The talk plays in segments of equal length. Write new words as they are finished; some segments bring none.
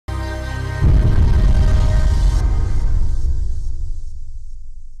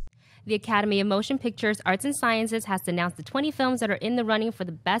The Academy of Motion Pictures, Arts and Sciences has announced the 20 films that are in the running for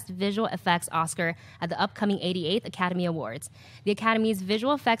the Best Visual Effects Oscar at the upcoming 88th Academy Awards. The Academy's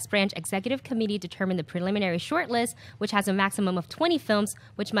Visual Effects Branch Executive Committee determined the preliminary shortlist, which has a maximum of 20 films,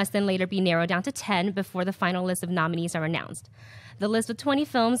 which must then later be narrowed down to 10 before the final list of nominees are announced. The list of 20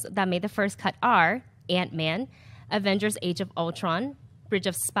 films that made the first cut are Ant-Man, Avengers Age of Ultron, Bridge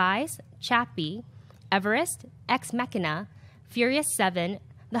of Spies, Chappie, Everest, Ex Machina, Furious 7,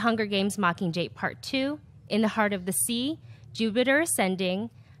 The Hunger Games Mockingjay Part 2, In the Heart of the Sea, Jupiter Ascending,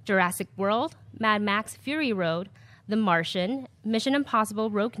 Jurassic World, Mad Max Fury Road, The Martian, Mission Impossible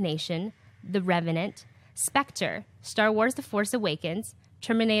Rogue Nation, The Revenant, Spectre, Star Wars The Force Awakens,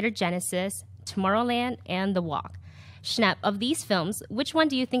 Terminator Genisys, Tomorrowland, and The Walk. Schnepp, of these films, which one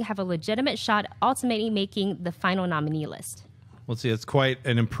do you think have a legitimate shot ultimately making the final nominee list? Let's see, it's quite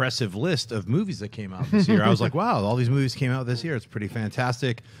an impressive list of movies that came out this year. I was like, wow, all these movies came out this year. It's pretty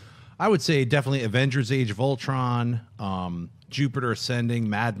fantastic. I would say definitely Avengers Age of Ultron, Jupiter Ascending,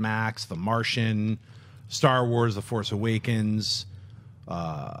 Mad Max, The Martian, Star Wars The Force Awakens.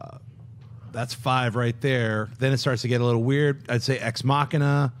 That's 5 right there. Then it starts to get a little weird. I'd say Ex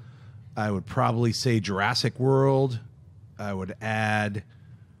Machina. I would probably say Jurassic World. I would add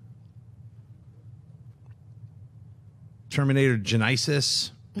Terminator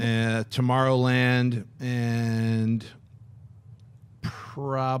Genisys, Tomorrowland, and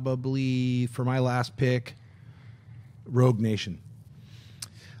probably, for my last pick, Rogue Nation.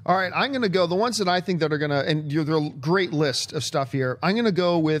 All right, I'm going to go, the ones that I think that are going to, and you're a great list of stuff here. I'm going to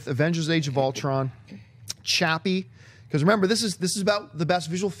go with Avengers Age of Ultron, Chappie, because remember, this is about the best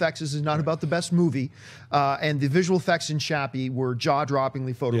visual effects. This is not about the best movie. And the visual effects in Chappie were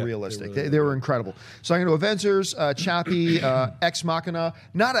jaw-droppingly photorealistic. Yeah, they were incredible. So I'm going to Avengers, Chappie, Ex Machina.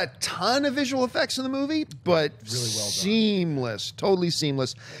 Not a ton of visual effects in the movie, but really well done. Seamless, totally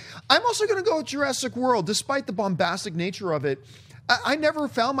seamless. I'm also going to go with Jurassic World. Despite the bombastic nature of it, I never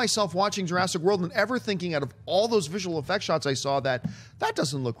found myself watching Jurassic World and ever thinking, out of all those visual effect shots I saw, that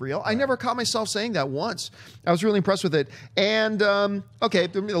doesn't look real. I never caught myself saying that once. I was really impressed with it. And, okay,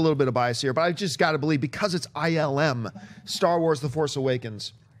 there's a little bit of bias here, but I just got to believe, because it's ILM, Star Wars The Force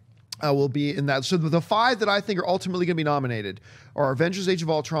Awakens will be in that. So the 5 that I think are ultimately going to be nominated are Avengers Age of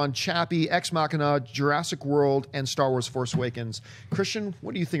Ultron, Chappie, Ex Machina, Jurassic World, and Star Wars Force Awakens. Christian,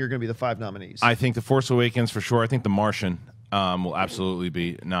 what do you think are going to be the 5 nominees? I think The Force Awakens for sure. I think The Martian will absolutely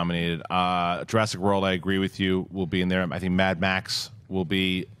be nominated. Jurassic World, I agree with you, will be in there. I think Mad Max will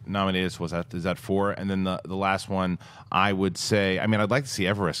be nominated. So is that 4? And then the last one, I would say, I mean, I'd like to see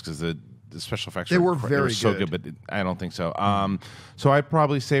Everest, because the special effects were very so good, but I don't think so. So I'd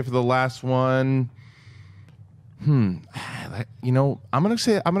probably say for the last one, you know, I'm gonna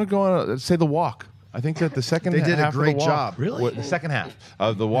say The Walk. I think that the second half they did a great of the walk, job. Really? The second half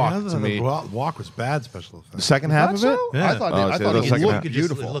of the walk to me. The walk was bad special effects. The second half of it? Yeah. I thought it looked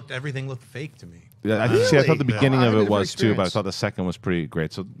beautiful. Everything looked fake to me. Yeah, Really? I thought the beginning of it was too, experience. but I thought the second was pretty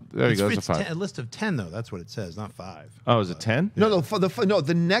great. So there you go. It's a 5. A list of 10, though. That's what it says, not 5. Oh, is it 10? No,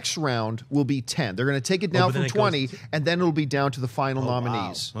 the next round will be 10. They're going to take it down from 20, and then it'll be down to the final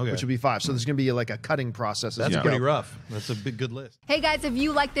nominees, wow. Okay. which will be 5. So there's going to be like a cutting process. That's pretty rough. That's a good list. Hey guys, if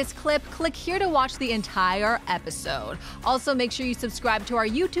you like this clip, click here to watch the entire episode. Also, make sure you subscribe to our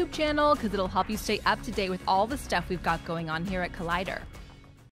YouTube channel, because it'll help you stay up to date with all the stuff we've got going on here at Collider.